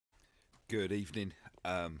Good evening.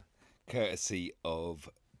 Courtesy of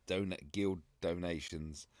guild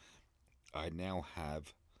donations, I now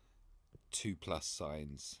have 2+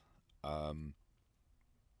 signs.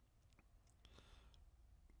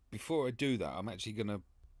 Before I do that, I'm actually going to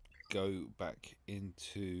go back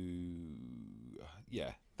into...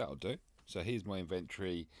 Yeah, that'll do. So here's my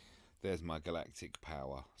inventory. There's my galactic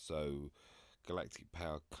power. So galactic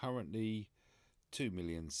power currently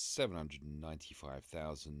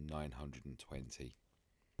 2,795,920.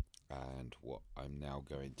 And what I'm now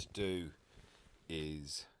going to do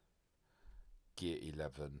is Gear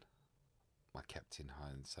 11, my Captain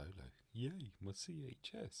Han Solo. Yay, my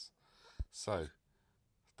CHS. So,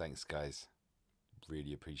 thanks guys.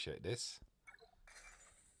 Really appreciate this.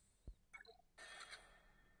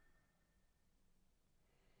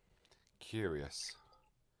 Curious.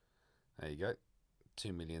 There you go.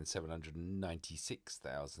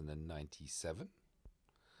 2,796,097.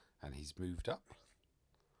 And he's moved up.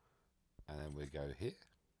 And then we go here.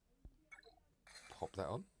 Pop that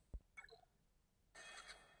on.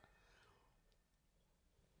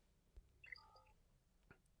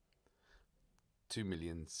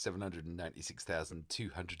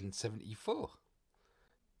 $2,796,274.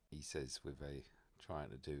 He says with a trying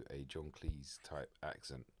to do a John Cleese type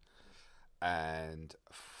accent. And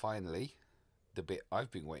finally, the bit I've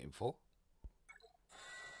been waiting for.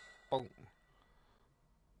 Bonk.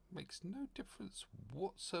 Makes no difference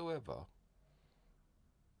whatsoever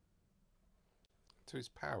to his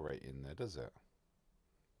power rating there, does it?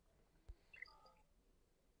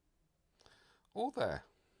 All there.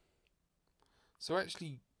 So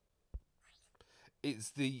actually,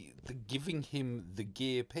 it's the giving him the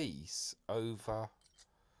gear piece over...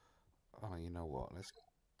 Oh, you know what? Let's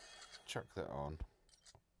chuck that on.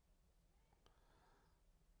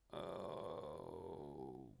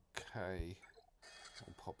 Okay.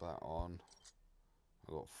 We'll pop that on.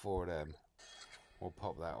 I've got 4 of them. We'll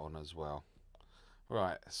pop that on as well.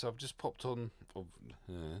 Right, so I've just popped on...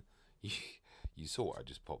 you saw what I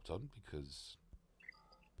just popped on, because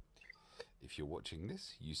if you're watching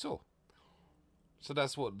this, you saw. So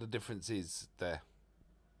that's what the difference is there.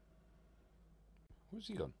 Where's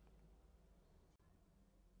he gone?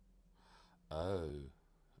 Oh,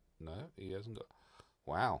 no, he hasn't got...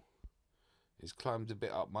 Wow. He's climbed a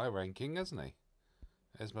bit up my ranking, hasn't he?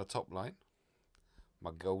 There's my top line.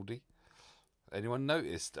 My Goldie. Anyone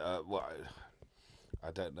noticed? Well,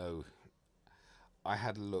 I don't know. I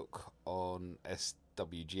had a look on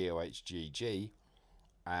SWGOHGG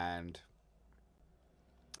and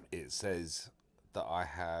it says that I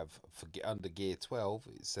have, for under Gear 12,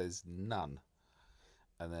 it says none.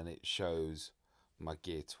 And then it shows my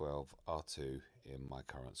Gear 12 R2 in my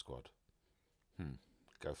current squad.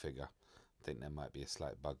 Go figure. I think there might be a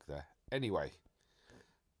slight bug there. Anyway,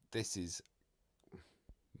 this is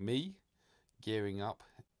me gearing up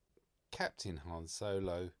Captain Han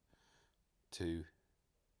Solo to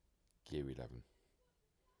Gear 11.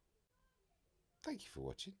 Thank you for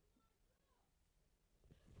watching.